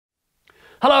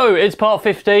Hello, it's part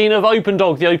 15 of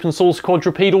openDog, the open source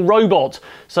quadrupedal robot.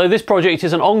 So this project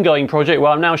is an ongoing project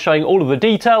where I'm now showing all of the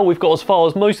detail. We've got as far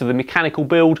as most of the mechanical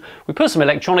build. We put some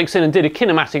electronics in and did a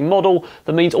kinematic model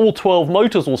that means all 12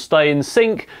 motors will stay in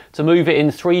sync to move it in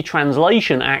 3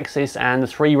 translation axis and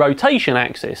 3 rotation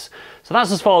axis. So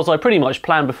that's as far as I pretty much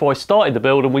planned before I started the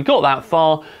build, and we got that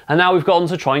far, and now we've gotten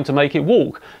to trying to make it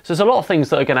walk. So there's a lot of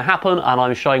things that are going to happen, and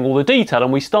I'm showing all the detail,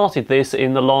 and we started this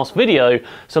in the last video.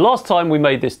 So last time we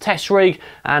made this test rig,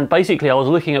 and basically I was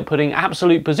looking at putting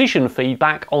absolute position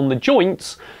feedback on the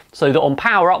joints, so that on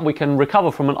power up we can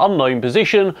recover from an unknown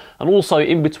position, and also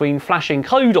in between flashing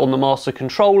code on the master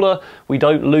controller we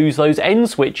don't lose those end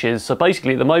switches. So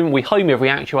basically at the moment we home every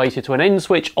actuator to an end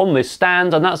switch on this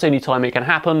stand, and that's the only time it can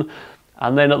happen.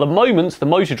 And then at the moment the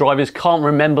motor drivers can't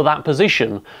remember that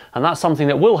position, and that's something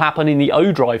that will happen in the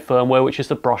oDrive firmware, which is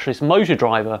the brushless motor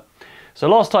driver. So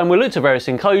last time we looked at various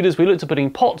encoders, we looked at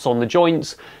putting pots on the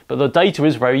joints, but the data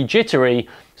is very jittery.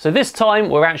 So this time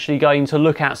we're actually going to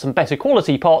look at some better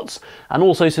quality pots and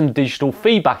also some digital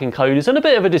feedback encoders and a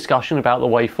bit of a discussion about the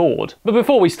way forward. But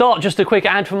before we start, just a quick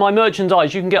ad for my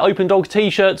merchandise. You can get openDog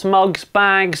t-shirts, mugs,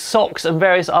 bags, socks and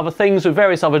various other things with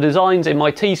various other designs in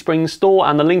my Teespring store,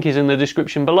 and the link is in the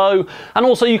description below. And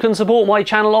also you can support my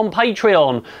channel on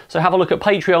Patreon. So have a look at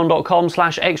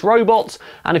patreon.com/XRobots,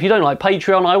 and if you don't like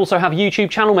Patreon, I also have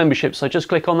YouTube channel memberships, so just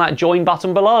click on that join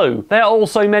button below. There are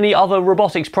also many other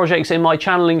robotics projects in my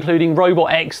channel, including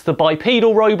Robot X, the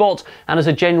bipedal robot, and as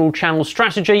a general channel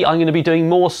strategy I'm going to be doing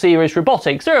more serious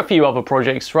robotics. There are a few other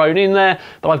projects thrown in there,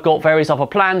 but I've got various other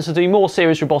plans to do more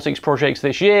serious robotics projects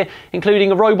this year,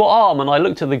 including a robot arm, and I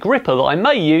looked at the gripper that I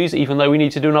may use, even though we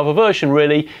need to do another version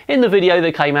really, in the video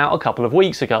that came out a couple of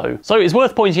weeks ago. So it's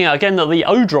worth pointing out again that the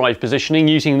oDrive positioning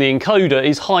using the encoder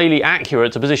is highly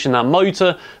accurate to position that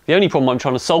motor. The only problem I'm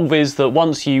trying to solve is that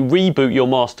once you reboot your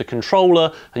master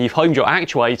controller and you've homed your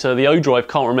actuator, the oDrive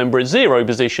can't remember its 0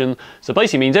 position, so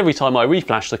basically means every time I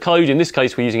reflash the code, in this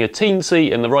case we're using a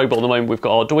Teensy, in the robot at the moment we've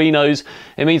got Arduinos,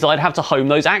 it means I'd have to home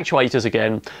those actuators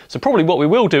again. So probably what we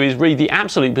will do is read the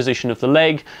absolute position of the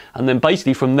leg, and then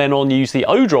basically from then on use the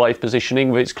oDrive positioning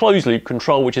with its closed loop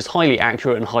control, which is highly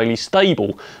accurate and highly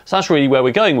stable. So that's really where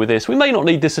we're going with this. We may not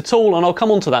need this at all, and I'll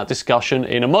come on to that discussion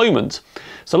in a moment.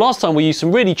 So last time we used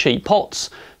some really cheap pots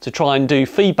to try and do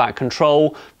feedback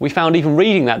control. We found even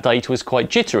reading that data was quite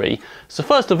jittery. So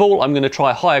first of all, I'm going to try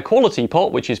a higher quality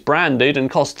pot, which is branded and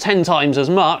costs 10 times as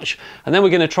much, and then we're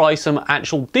going to try some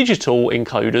actual digital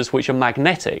encoders which are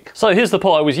magnetic. So here's the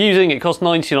pot I was using. It cost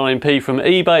 99p from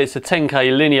eBay. It's a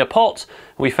 10k linear pot.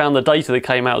 We found the data that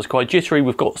came out was quite jittery.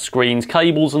 We've got screens,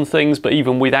 cables and things, but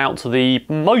even without the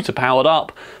motor powered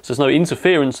up, so there's no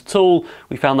interference at all,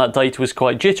 we found that data was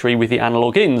quite jittery with the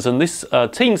analog ins, and this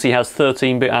Teensy has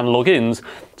 13-bit analog ins.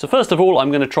 So first of all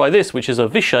I'm going to try this, which is a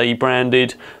Vishay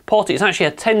branded pot. It's actually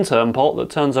a 10-turn pot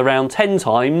that turns around 10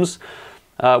 times.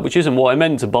 Which isn't what I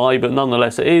meant to buy, but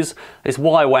nonetheless it is. It's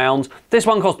wire wound. This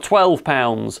one costs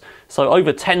 £12, so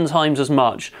over 10 times as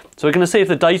much. So we're going to see if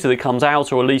the data that comes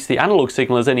out, or at least the analog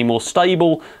signal, is any more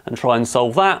stable, and try and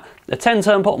solve that. A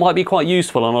 10-turn pot might be quite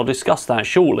useful, and I'll discuss that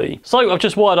shortly. So I've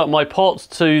just wired up my pot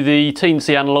to the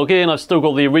Teensy analog in. I've still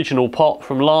got the original pot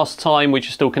from last time, which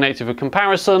is still connected for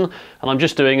comparison, and I'm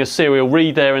just doing a serial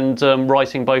read there and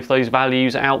writing both those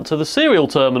values out to the serial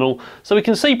terminal. So we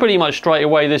can see pretty much straight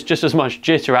away there's just as much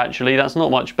jitter actually. That's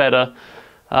not much better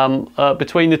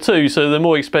between the two. So the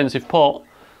more expensive pot,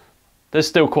 there's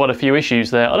still quite a few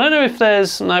issues there. I don't know if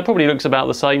there's, no, it probably looks about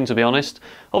the same to be honest.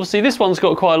 Obviously this one's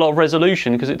got quite a lot of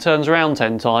resolution because it turns around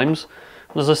 10 times.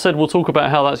 And as I said, we'll talk about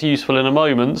how that's useful in a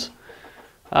moment.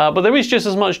 But there is just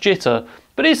as much jitter.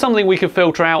 But it is something we could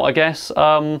filter out, I guess.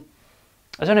 I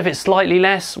don't know if it's slightly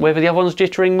less, whether the other one's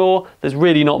jittering more. There's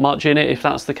really not much in it if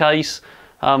that's the case.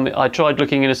 I tried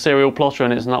looking in a serial plotter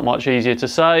and it's not much easier to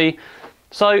say.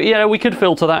 So yeah, we could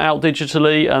filter that out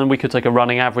digitally, and we could take a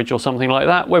running average or something like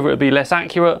that, whether it would be less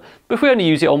accurate. But if we only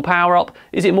use it on power up,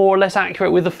 is it more or less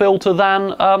accurate with the filter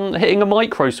than hitting a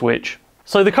micro switch?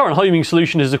 So the current homing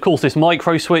solution is of course this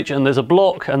micro switch, and there's a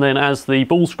block, and then as the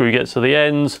ball screw gets to the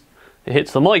ends, it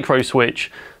hits the micro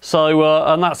switch. So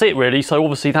and that's it really. So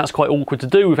obviously that's quite awkward to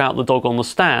do without the dog on the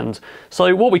stand.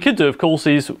 So what we could do of course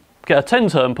is get a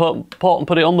 10-turn pot and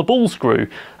put it on the ball screw,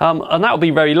 and that would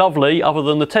be very lovely, other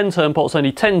than the 10-turn pot's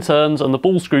only 10 turns and the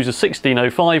ball screws are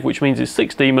 1605, which means it's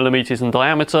 16mm in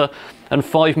diameter and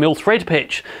 5mm thread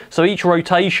pitch. So each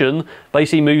rotation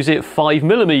basically moves it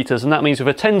 5mm, and that means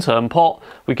with a 10-turn pot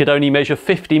we could only measure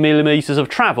 50mm of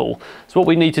travel. So what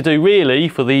we need to do really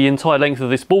for the entire length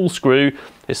of this ball screw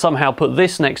is somehow put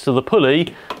this next to the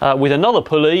pulley with another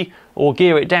pulley or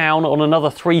gear it down on another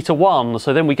 3:1,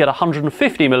 so then we get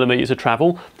 150mm of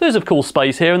travel. There's of course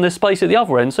space here and there's space at the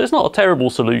other end, so it's not a terrible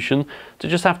solution to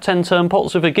just have 10-turn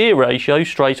pots with a gear ratio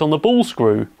straight on the ball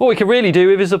screw. What we could really do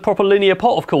with is a proper linear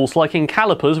pot, of course, like in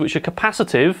calipers, which are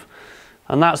capacitive,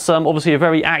 and that's obviously a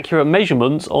very accurate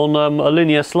measurement on a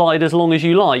linear slide as long as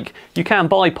you like. You can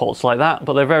buy pots like that,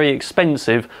 but they're very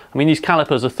expensive. I mean, these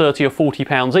calipers are 30 or 40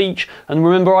 pounds each, and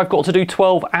remember I've got to do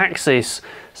 12 axis,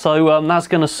 so that's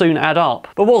going to soon add up.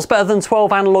 But what's better than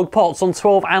 12 analog pots on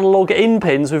 12 analog in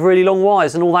pins with really long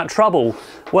wires and all that trouble?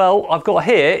 Well, I've got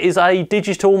here is a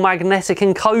digital magnetic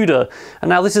encoder, and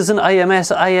now this is an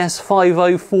AMS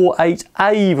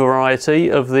AS5048A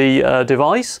variety of the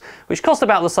device, which cost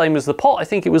about the same as the pot. I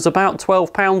think it was about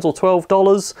 £12 or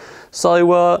 $12,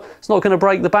 so it's not going to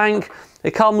break the bank.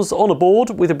 It comes on a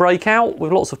board with a breakout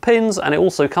with lots of pins, and it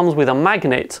also comes with a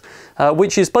magnet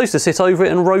which is supposed to sit over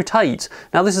it and rotate.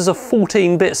 Now this is a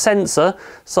 14-bit sensor,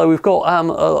 so we've got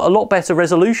a lot better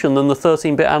resolution than the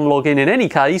 13-bit analog in any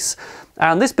case,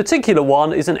 and this particular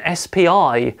one is an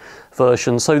SPI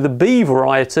version. So the B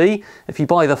variety, if you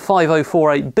buy the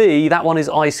 5048B, that one is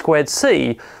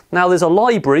I2C. Now there's a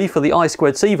library for the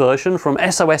I2C version from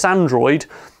SOS Android,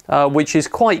 which is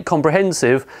quite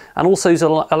comprehensive and also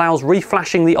allows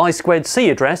reflashing the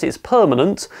I2C address. It's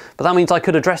permanent, but that means I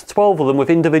could address 12 of them with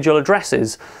individual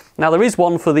addresses. Now there is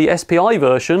one for the SPI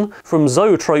version from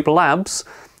Zoetrope Labs,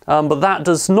 but that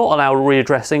does not allow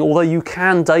readdressing, although you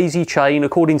can daisy chain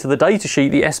according to the datasheet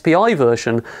the SPI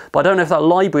version, but I don't know if that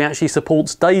library actually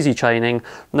supports daisy chaining.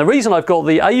 And the reason I've got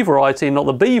the A variety and not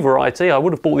the B variety, I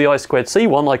would have bought the I2C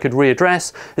one I could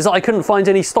readdress, is that I couldn't find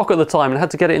any stock at the time and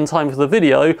had to get it in time for the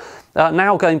video.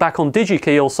 Now going back on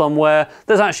DigiKey or somewhere,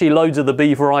 there's actually loads of the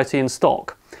B variety in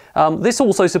stock. This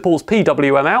also supports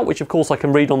PWM out, which of course I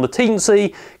can read on the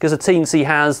Teensy, because the Teensy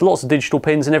has lots of digital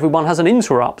pins and everyone has an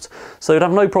interrupt, so you'd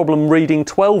have no problem reading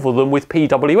 12 of them with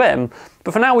PWM.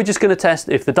 But for now we're just going to test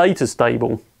if the data's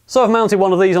stable. So I've mounted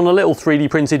one of these on a little 3D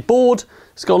printed board.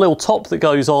 It's got a little top that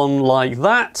goes on like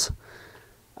that,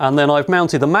 and then I've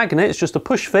mounted the magnet. It's just a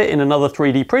push fit in another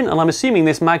 3D print, and I'm assuming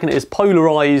this magnet is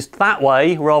polarised that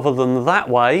way rather than that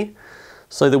way,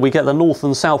 so that we get the north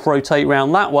and south rotate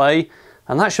round that way.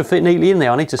 And that should fit neatly in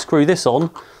there. I need to screw this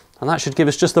on, and that should give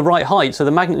us just the right height. So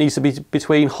the magnet needs to be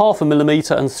between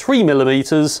 0.5mm and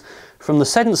 3mm from the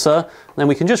sensor, and then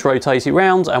we can just rotate it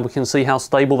round and we can see how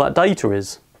stable that data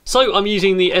is. So I'm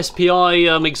using the SPI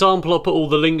example. I'll put all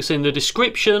the links in the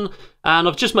description, and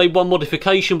I've just made one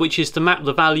modification, which is to map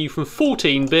the value from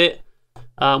 14-bit,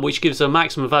 which gives a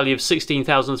maximum value of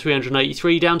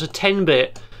 16,383, down to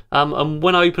 10-bit. And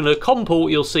when I open a COM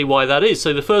port, you'll see why that is.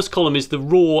 So the first column is the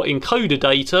raw encoder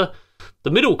data.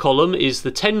 The middle column is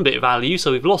the 10-bit value,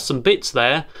 so we've lost some bits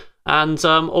there. And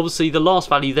obviously the last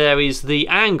value there is the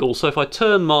angle. So if I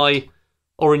turn my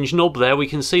orange knob there, we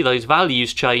can see those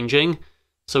values changing.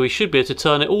 So we should be able to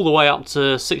turn it all the way up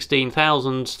to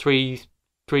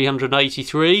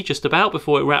 16,383, just about,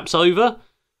 before it wraps over.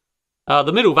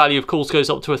 The middle value, of course, goes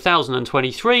up to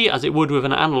 1,023, as it would with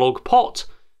an analog pot.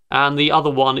 And the other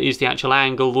one is the actual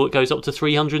angle that goes up to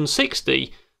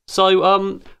 360.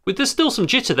 So there's still some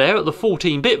jitter there at the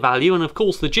 14-bit value, and of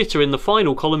course the jitter in the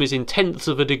final column is in tenths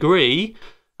of a degree.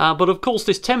 But of course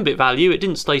this 10-bit value, it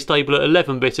didn't stay stable at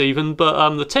 11-bit even,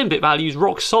 but the 10-bit value is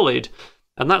rock solid,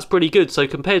 and that's pretty good. So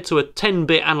compared to a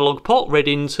 10-bit analog pot read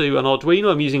into an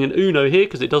Arduino, I'm using an Uno here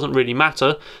because it doesn't really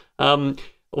matter.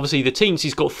 Obviously the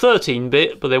Teensy's got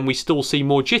 13-bit, but then we still see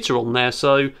more jitter on there,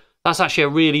 so that's actually a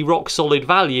really rock solid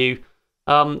value.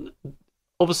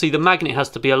 Obviously the magnet has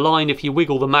to be aligned. If you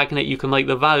wiggle the magnet, you can make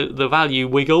the value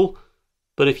wiggle,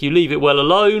 but if you leave it well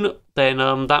alone, then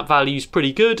that value's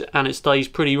pretty good and it stays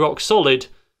pretty rock solid.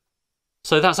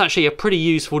 So that's actually a pretty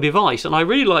useful device, and I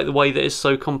really like the way that it's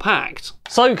so compact.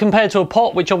 So compared to a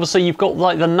pot, which obviously you've got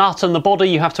like the nut and the body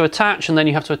you have to attach, and then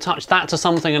you have to attach that to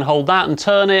something and hold that and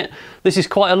turn it, this is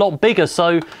quite a lot bigger,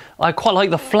 so I quite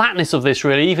like the flatness of this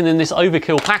really, even in this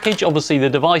overkill package. Obviously the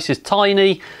device is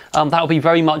tiny, that'll be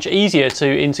very much easier to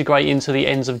integrate into the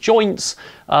ends of joints,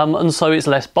 and so it's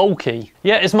less bulky.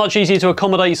 Yeah, it's much easier to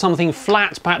accommodate something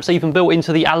flat, perhaps even built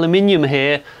into the aluminium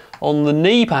here, on the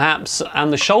knee perhaps,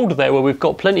 and the shoulder there, where we've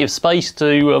got plenty of space to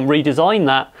redesign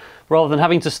that, rather than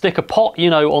having to stick a pot, you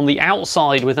know, on the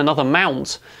outside with another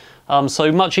mount.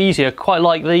 So much easier, quite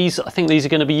like these. I think these are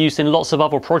going to be used in lots of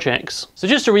other projects. So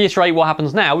just to reiterate what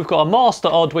happens now, we've got a master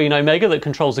Arduino Mega that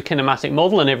controls the kinematic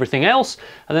model and everything else,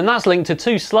 and then that's linked to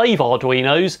 2 slave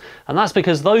Arduinos, and that's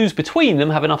because those between them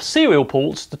have enough serial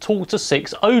ports to talk to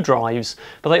 6 O drives.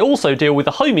 But they also deal with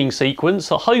the homing sequence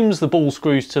that homes the ball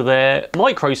screws to their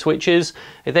micro switches.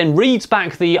 It then reads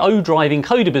back the O drive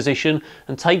encoder position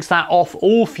and takes that off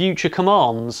all future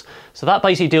commands. So that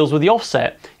basically deals with the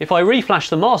offset. If I reflash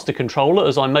the master controller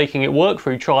as I'm making it work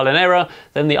through trial and error,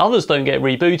 then the others don't get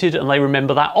rebooted and they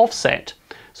remember that offset.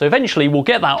 So eventually we'll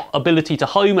get that ability to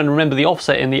home and remember the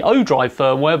offset in the O drive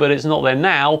firmware, but it's not there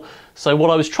now. So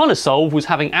what I was trying to solve was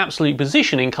having absolute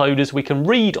position encoders we can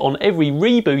read on every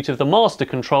reboot of the master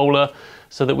controller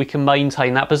so that we can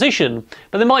maintain that position.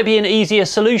 But there might be an easier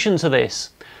solution to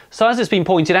this. So as it's been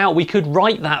pointed out, we could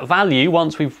write that value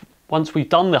once we've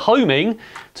done the homing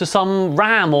to some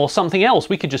RAM or something else.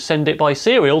 We could just send it by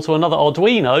serial to another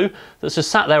Arduino that's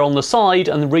just sat there on the side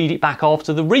and read it back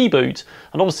after the reboot.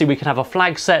 And obviously we could have a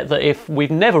flag set that if we've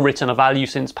never written a value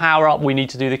since power up, we need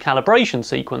to do the calibration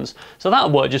sequence. So that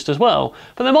would work just as well.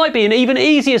 But there might be an even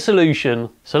easier solution.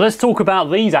 So let's talk about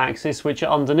these axes which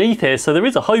are underneath here. So there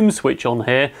is a home switch on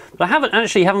here, but I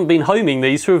haven't been homing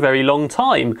these for a very long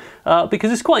time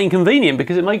because it's quite inconvenient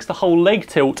because it makes the whole leg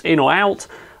tilt in or out.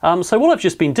 So what I've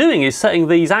just been doing is setting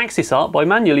these axes up by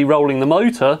manually rolling the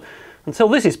motor until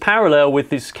this is parallel with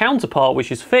this counterpart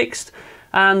which is fixed,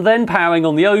 and then powering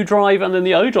on the O drive, and then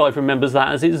the O drive remembers that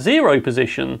as its 0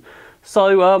 position.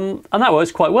 So, and that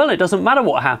works quite well. It doesn't matter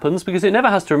what happens because it never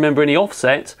has to remember any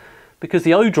offset because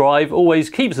the O drive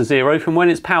always keeps a 0 from when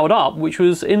it's powered up, which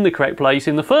was in the correct place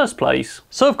in the first place.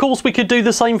 So of course we could do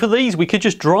the same for these. We could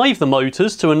just drive the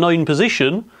motors to a known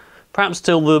position, perhaps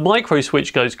till the micro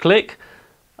switch goes click,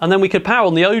 and then we could power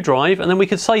on the O drive, and then we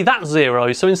could say that's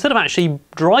 0. So instead of actually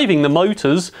driving the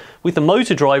motors with the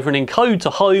motor driver and encode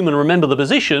to home and remember the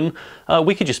position,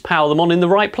 we could just power them on in the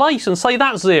right place and say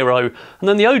that's 0. And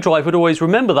then the O drive would always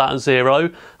remember that as 0,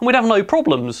 and we'd have no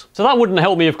problems. So that wouldn't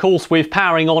help me, of course, with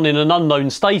powering on in an unknown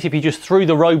state if you just threw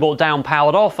the robot down,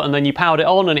 powered off, and then you powered it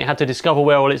on and it had to discover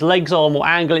where all its legs are and what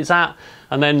angle it's at,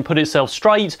 and then put itself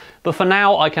straight. But for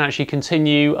now, I can actually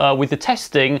continue with the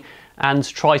testing and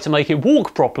try to make it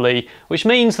walk properly, which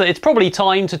means that it's probably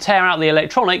time to tear out the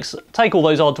electronics, take all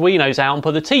those Arduinos out and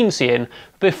put the Teensy in.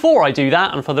 Before I do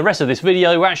that, and for the rest of this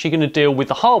video, we're actually going to deal with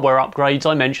the hardware upgrades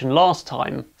I mentioned last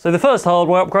time. So the first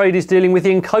hardware upgrade is dealing with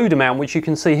the encoder mount, which you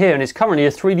can see here, and it's currently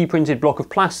a 3D printed block of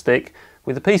plastic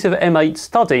with a piece of M8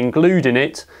 studding glued in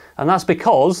it, and that's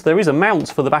because there is a mount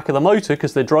for the back of the motor,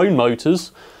 because they're drone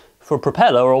motors, for a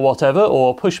propeller or whatever,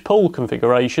 or push-pull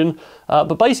configuration,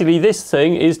 but basically this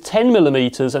thing is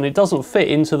 10mm and it doesn't fit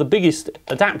into the biggest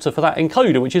adapter for that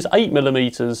encoder, which is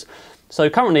 8mm. So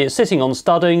currently it's sitting on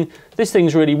studding. This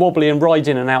thing's really wobbly and rides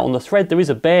in and out on the thread. There is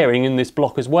a bearing in this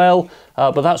block as well,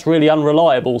 but that's really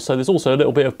unreliable. So there's also a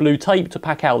little bit of blue tape to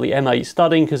pack out the M8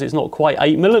 studding because it's not quite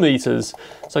 8mm.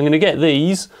 So I'm going to get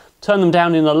these, turn them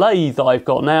down in a lathe that I've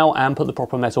got now, and put the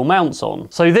proper metal mounts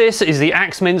on. So this is the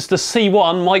Axminster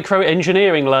C1 micro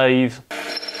engineering lathe.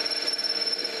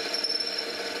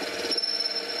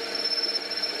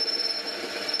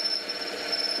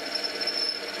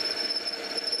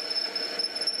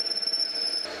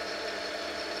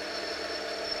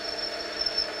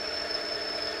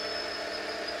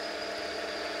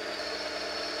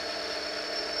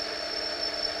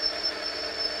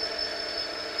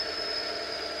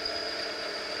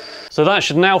 So that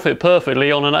should now fit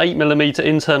perfectly on an 8mm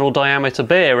internal diameter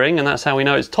bearing, and that's how we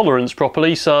know it's toleranced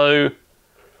properly. So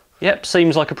yep,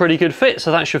 seems like a pretty good fit.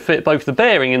 So that should fit both the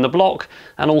bearing in the block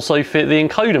and also fit the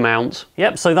encoder mount.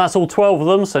 Yep, so that's all 12 of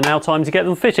them, so now time to get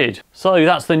them fitted. So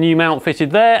that's the new mount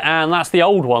fitted there, and that's the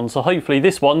old one. So hopefully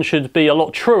this one should be a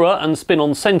lot truer and spin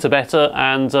on centre better,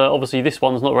 and obviously this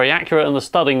one's not very accurate and the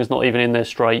studding is not even in there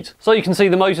straight. So you can see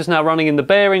the motor's now running in the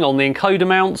bearing on the encoder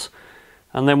mount.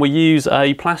 And then we use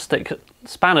a plastic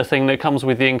spanner thing that comes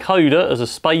with the encoder as a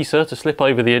spacer to slip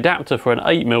over the adapter for an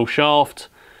 8mm shaft.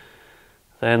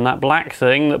 Then that black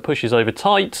thing that pushes over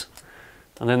tight.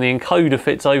 And then the encoder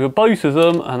fits over both of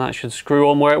them, and that should screw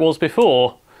on where it was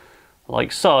before,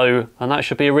 like so, and that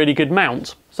should be a really good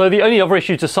mount. So the only other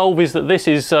issue to solve is that this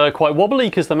is quite wobbly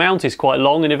because the mount is quite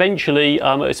long, and eventually,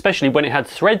 especially when it had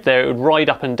thread there, it would ride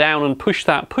up and down and push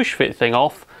that push fit thing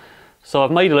off. So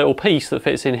I've made a little piece that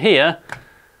fits in here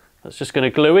that's just going to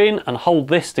glue in and hold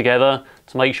this together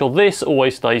to make sure this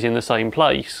always stays in the same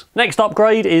place. Next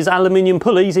upgrade is aluminium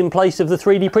pulleys in place of the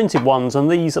 3D printed ones, and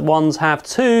these ones have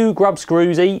 2 grub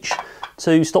screws each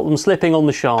to stop them slipping on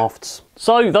the shafts.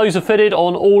 So those are fitted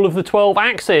on all of the 12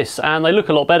 axis, and they look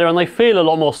a lot better and they feel a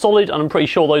lot more solid, and I'm pretty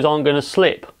sure those aren't going to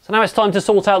slip. So now it's time to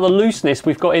sort out the looseness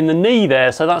we've got in the knee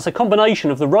there. So that's a combination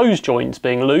of the rose joints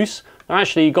being loose. They've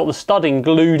actually got the studding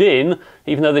glued in,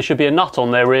 even though there should be a nut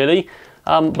on there really.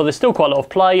 But there's still quite a lot of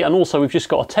play, and also we've just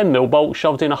got a 10mm bolt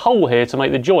shoved in a hole here to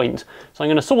make the joint. So I'm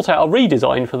going to sort out a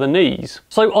redesign for the knees.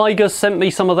 So Eiger sent me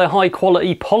some of their high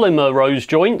quality polymer rose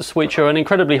joints, which are an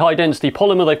incredibly high density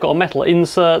polymer. They've got a metal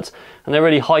insert and they're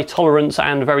really high tolerance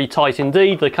and very tight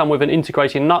indeed. They come with an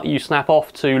integrated nut you snap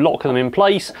off to lock them in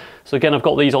place. So again, I've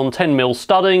got these on 10mm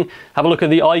studding. Have a look at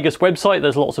the Eiger's website,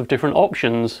 there's lots of different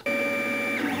options.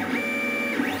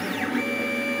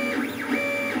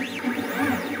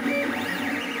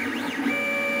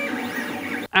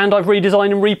 And I've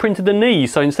redesigned and reprinted the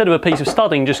knees. So instead of a piece of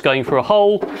studding just going through a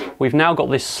hole, we've now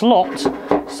got this slot.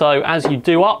 So as you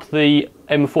do up the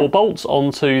M4 bolts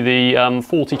onto the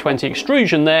 40-20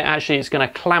 extrusion there, actually it's going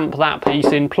to clamp that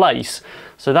piece in place.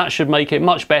 So that should make it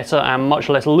much better and much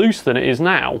less loose than it is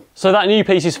now. So that new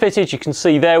piece is fitted. You can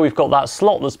see there we've got that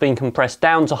slot that's been compressed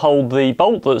down to hold the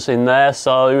bolt that's in there.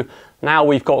 So now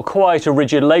we've got quite a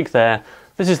rigid leg there.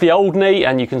 This is the old knee,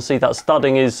 and you can see that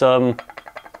studding is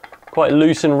quite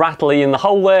loose and rattly in the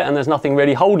hole there, and there's nothing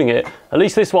really holding it. At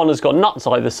least this one has got nuts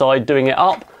either side doing it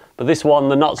up, but this one,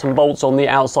 the nuts and bolts on the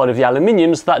outside of the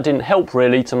aluminium, so that didn't help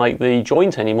really to make the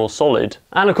joint any more solid.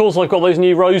 And of course I've got those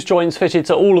new rose joints fitted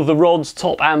to all of the rods,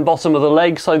 top and bottom of the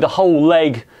leg, so the whole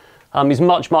leg is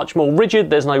much more rigid.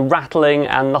 There's no rattling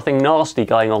and nothing nasty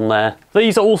going on there.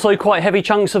 These are also quite heavy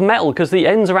chunks of metal because the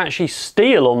ends are actually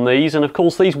steel on these, and of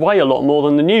course these weigh a lot more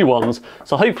than the new ones.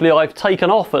 So hopefully I've taken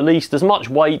off at least as much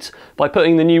weight by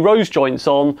putting the new rose joints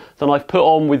on than I've put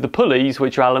on with the pulleys,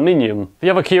 which are aluminium. The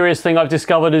other curious thing I've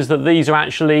discovered is that these are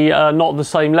actually not the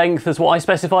same length as what I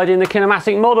specified in the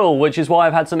kinematic model, which is why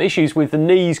I've had some issues with the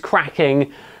knees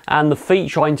cracking and the feet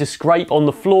trying to scrape on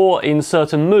the floor in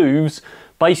certain moves.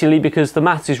 Basically because the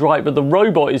maths is right but the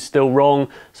robot is still wrong.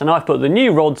 So now I've put the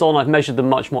new rods on, I've measured them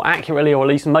much more accurately, or at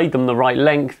least made them the right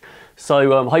length.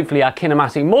 So hopefully our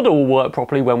kinematic model will work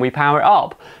properly when we power it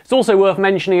up. It's also worth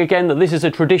mentioning again that this is a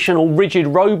traditional rigid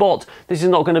robot. This is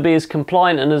not going to be as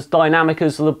compliant and as dynamic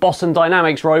as the Boston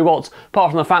Dynamics robots,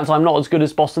 apart from the fact I'm not as good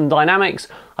as Boston Dynamics.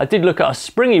 I did look at a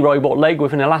springy robot leg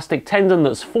with an elastic tendon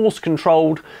that's force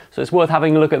controlled, so it's worth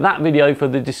having a look at that video for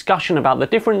the discussion about the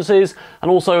differences, and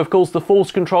also of course the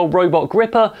force controlled robot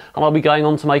gripper, and I'll be going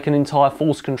on to make an entire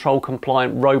force control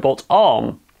compliant robot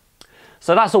arm.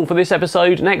 So that's all for this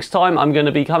episode. Next time I'm going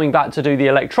to be coming back to do the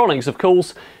electronics, of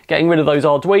course, getting rid of those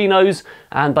Arduinos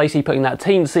and basically putting that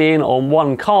teensy in on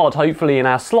one card, hopefully in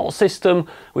our slot system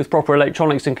with proper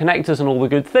electronics and connectors and all the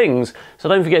good things. So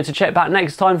don't forget to check back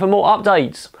next time for more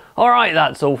updates. Alright,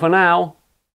 that's all for now.